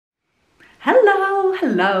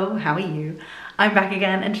Hello, how are you? I'm back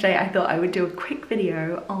again, and today I thought I would do a quick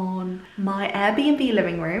video on my Airbnb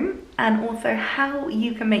living room and also how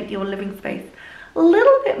you can make your living space a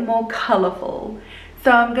little bit more colourful. So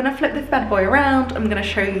I'm gonna flip this bad boy around. I'm gonna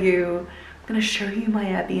show you my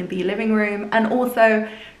Airbnb living room, and also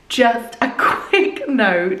just a quick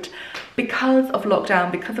note, because of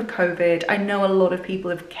lockdown, because of COVID, I know a lot of people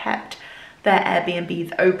have kept their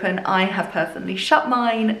Airbnbs open. I have personally shut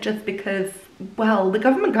mine just because, well, the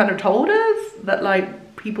government kind of told us that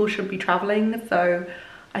like people should be traveling, so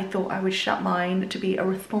I thought I would shut mine to be a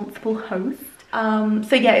responsible host.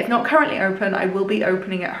 So yeah, it's not currently open. I will be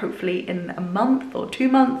opening it hopefully in a month or 2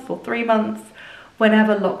 months or 3 months,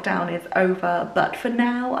 whenever lockdown is over. But for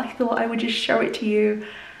now, I thought I would just show it to you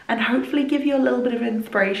and hopefully give you a little bit of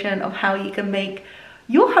inspiration of how you can make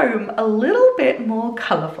your home a little bit more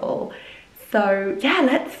colourful. So yeah,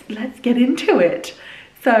 let's get into it.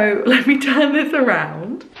 So let me turn this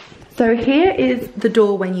around. So here is the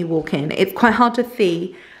door when you walk in. It's quite hard to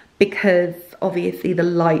see because obviously the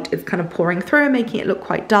light is kind of pouring through, making it look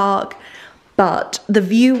quite dark. But the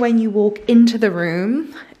view when you walk into the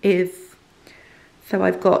room is, so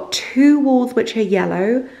I've got 2 walls which are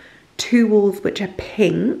yellow, 2 walls which are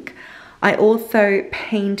pink. I also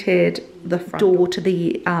painted the front door to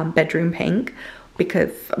the bedroom pink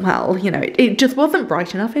because, well, you know, it just wasn't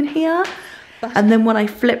bright enough in here. And then when I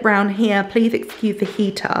flip round here, please excuse the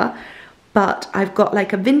heater, but I've got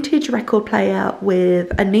like a vintage record player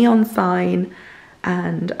with a neon sign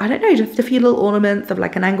and I don't know, just a few little ornaments of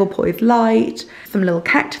like an angle poised light, some little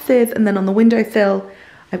cactuses, and then on the windowsill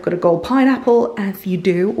I've got a gold pineapple, as you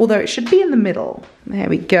do, although it should be in the middle. There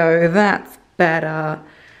we go, that's better.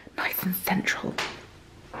 Nice and central.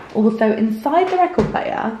 Also inside the record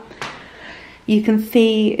player, you can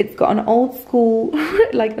see it's got an old school,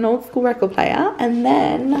 like an old school record player. And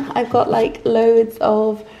then I've got like loads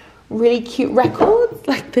of really cute records,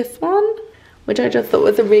 like this one, which I just thought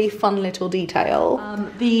was a really fun little detail.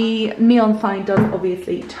 The neon sign does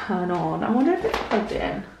obviously turn on. I wonder if it's plugged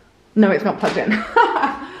in. No, it's not plugged in.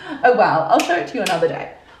 Oh well, I'll show it to you another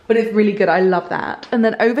day. But it's really good, I love that. And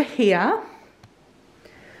then over here,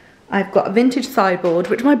 I've got a vintage sideboard,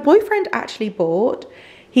 which my boyfriend actually bought.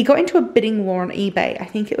 He got into a bidding war on eBay. I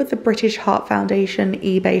think it was a British Heart Foundation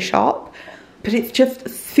eBay shop, but it's just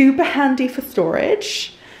super handy for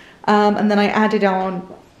storage. And then I added on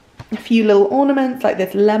a few little ornaments like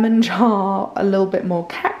this lemon jar, a little bit more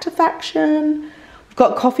cactus action. We've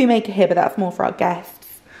got a coffee maker here, but that's more for our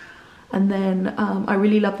guests. And then I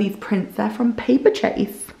really love these prints. They're from Paper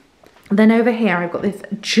Chase. And then over here, I've got this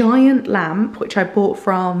giant lamp, which I bought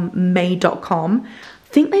from made.com.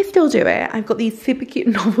 I think they still do it. I've got these super cute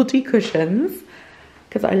novelty cushions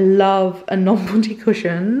because I love a novelty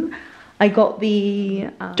cushion. I got the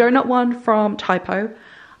donut one from Typo.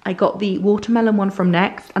 I got the watermelon one from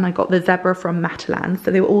Next, and I got the zebra from Matalan.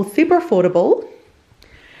 So they were all super affordable.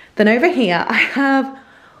 Then over here, I have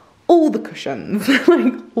all the cushions,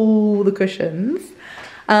 like all the cushions.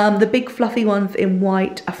 The big fluffy ones in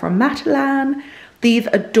white are from Matalan. These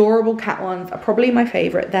adorable cat ones are probably my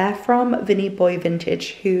favorite. They're from Vinny Boy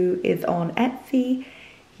Vintage, who is on Etsy.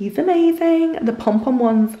 He's amazing. The pom-pom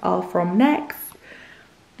ones are from Next.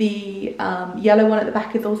 The yellow one at the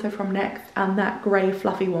back is also from Next, and that grey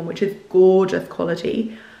fluffy one, which is gorgeous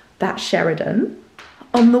quality, that's Sheridan.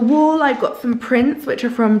 On the wall, I've got some prints which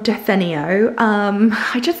are from Desenio.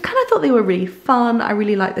 I just kind of thought they were really fun. I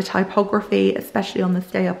really like the typography, especially on the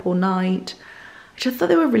Stay Up All Night. I just thought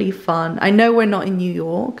they were really fun. I know we're not in New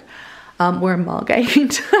York, we're in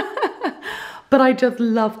Margate, but I just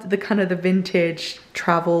loved the kind of the vintage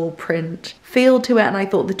travel print feel to it, and I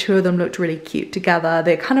thought the two of them looked really cute together.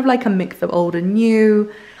 They're kind of like a mix of old and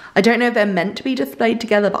new. I don't know if they're meant to be displayed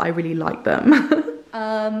together, but I really like them.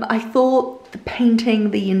 I thought the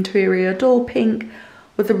painting the interior door pink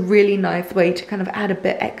was a really nice way to kind of add a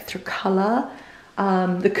bit extra colour.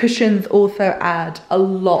 The cushions also add a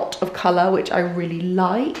lot of colour, which I really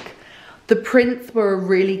like. The prints were a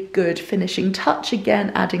really good finishing touch,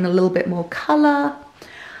 again adding a little bit more colour.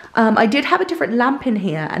 I did have a different lamp in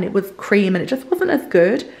here and it was cream and it just wasn't as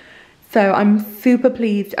good. So I'm super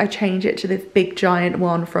pleased I changed it to this big giant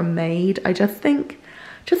one from Made. I just think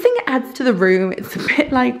it adds to the room. It's a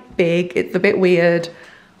bit like big, it's a bit weird.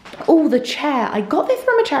 Oh, the chair. I got this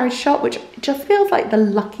from a charity shop, which just feels like the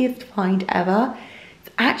luckiest find ever.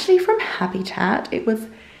 It's actually from Habitat. It was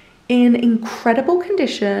in incredible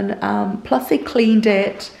condition, plus they cleaned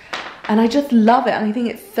it, and I just love it, and I think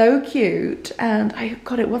it's so cute. And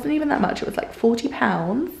God, it wasn't even that much. It was like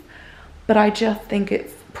 £40, but I just think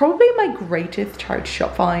it's probably my greatest charity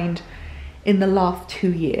shop find in the last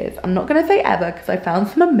 2 years. I'm not gonna say ever because I found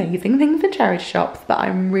some amazing things in charity shops, but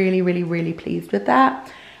I'm really, really, really pleased with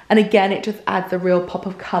that. And again, it just adds a real pop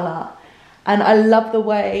of color. And I love the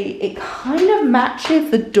way it kind of matches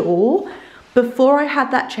the door. Before I had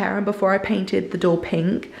that chair and before I painted the door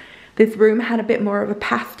pink, this room had a bit more of a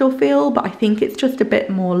pastel feel, but I think it's just a bit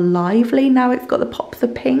more lively now it's got the pops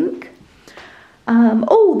of pink.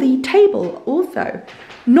 Oh, the table also.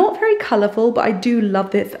 Not very colourful, but I do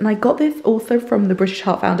love this. And I got this also from the British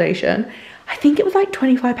Heart Foundation. I think it was like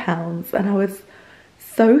 £25 and I was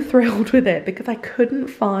so thrilled with it because I couldn't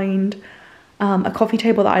find a coffee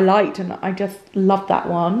table that I liked and I just loved that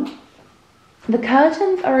one. The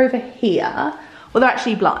curtains are over here. Well, they're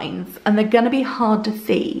actually blinds and they're going to be hard to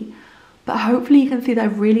see. But hopefully you can see they're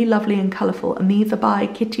really lovely and colourful. And these are by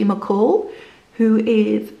Kitty McCall, who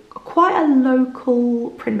is quite a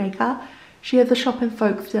local printmaker. She has a shop in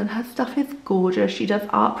Folkestone. Her stuff is gorgeous. She does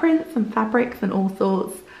art prints and fabrics and all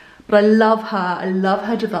sorts. But I love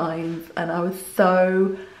her designs, and I was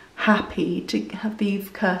so happy to have these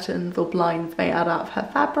curtains or blinds made out of her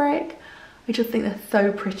fabric. I just think they're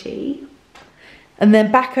so pretty. And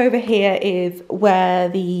then back over here is where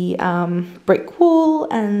the brick wall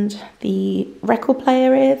and the record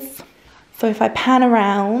player is. So if I pan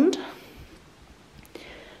around,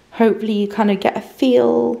 hopefully you kind of get a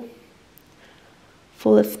feel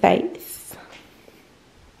for the space.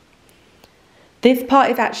 This part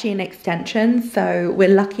is actually an extension, so we're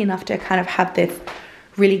lucky enough to kind of have this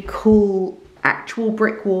really cool actual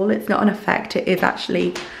brick wall. It's not an effect, it is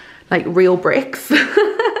actually like real bricks.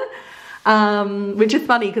 Which is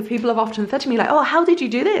funny because people have often said to me like, oh, how did you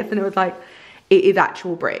do this? And it was like, it is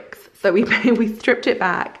actual bricks. So we stripped it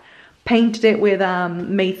back, painted it with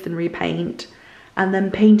masonry paint, and then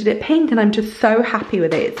painted it pink, and I'm just so happy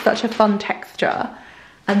with it. It's such a fun texture.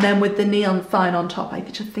 And then with the neon sign on top, I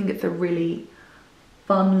just think it's a really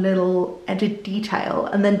fun little added detail.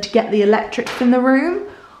 And then to get the electrics in the room,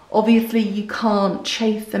 obviously you can't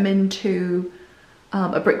chase them into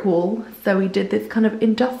a brick wall. So we did this kind of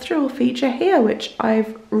industrial feature here, which I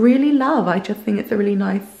really love. I just think it's a really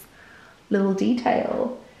nice little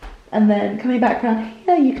detail. And then coming back around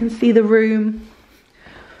here, you can see the room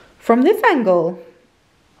from this angle.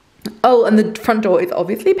 Oh, and the front door is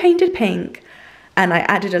obviously painted pink, and I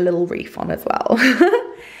added a little reef on as well.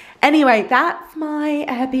 Anyway, that's my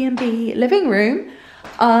Airbnb living room.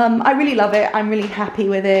 I really love it. I'm really happy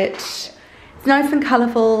with it. It's nice and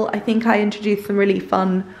colourful. I think I introduced some really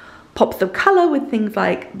fun pops of colour with things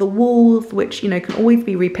like the walls, which, you know, can always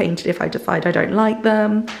be repainted if I decide I don't like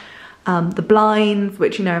them. The blinds,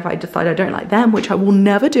 which, you know, if I decide I don't like them, which I will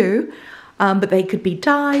never do, but they could be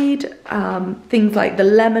dyed. Things like the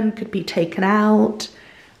lemon could be taken out.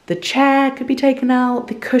 The chair could be taken out.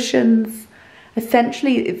 The cushions.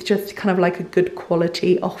 Essentially, it's just kind of like a good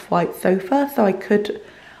quality off-white sofa. So I could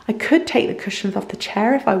take the cushions off the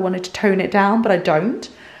chair if I wanted to tone it down, but I don't.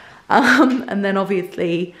 And then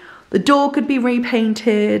obviously the door could be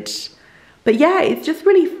repainted. But yeah, it's just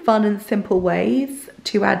really fun and simple ways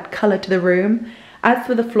to add colour to the room. As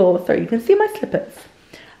for the floor, so you can see my slippers.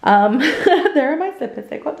 There are my slippers,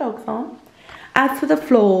 they've got dogs on. As for the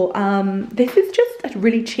floor, this is just a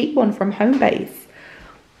really cheap one from Homebase.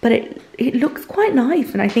 But it looks quite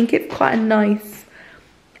nice, and I think it's quite a nice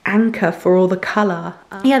anchor for all the colour.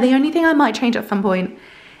 Yeah, the only thing I might change at some point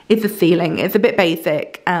is the ceiling. It's a bit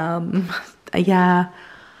basic. Yeah,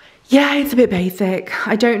 it's a bit basic.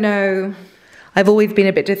 I don't know. I've always been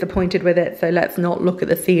a bit disappointed with it, so let's not look at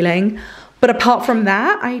the ceiling. But apart from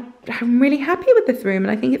that, I'm really happy with this room,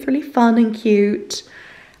 and I think it's really fun and cute.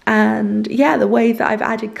 And yeah, the ways that I've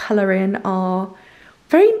added colour in are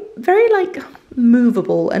very, very like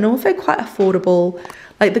movable and also quite affordable.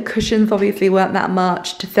 Like the cushions obviously weren't that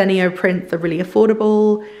much. Desenio prints are really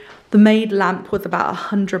affordable. The maid lamp was about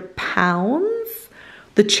 £100.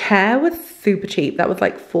 The chair was super cheap. That was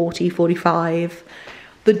like 40, 45.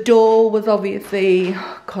 The door was obviously,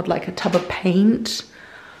 God, like a tub of paint.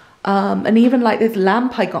 And even like this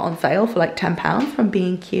lamp I got on sale for like £10 from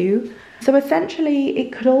B&Q. So essentially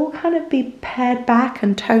it could all kind of be pared back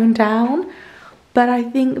and toned down. But I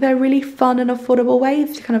think they're really fun and affordable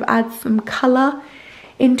ways to kind of add some colour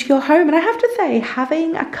into your home. And I have to say,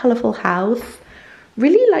 having a colourful house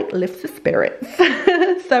really like lifts the spirits.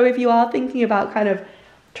 So if you are thinking about kind of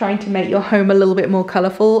trying to make your home a little bit more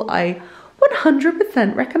colourful, I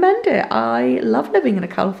 100% recommend it. I love living in a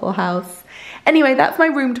colourful house. Anyway, that's my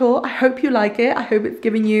room tour. I hope you like it. I hope it's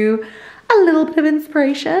given you a little bit of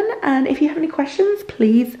inspiration. And if you have any questions,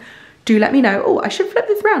 please do let me know. Oh, I should flip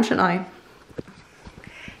this around, shouldn't I?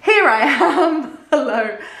 Here I am.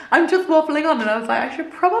 Hello. I'm just waffling on, and I was like, I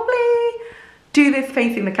should probably do this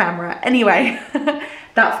facing the camera. Anyway,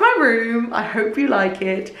 that's my room. I hope you like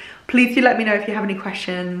it. Please do let me know if you have any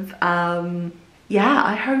questions. Yeah,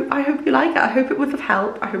 I hope you like it. I hope it was of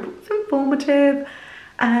help. I hope it was informative.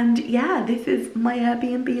 And yeah, this is my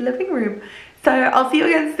Airbnb living room. So I'll see you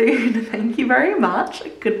again soon. Thank you very much.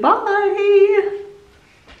 Goodbye.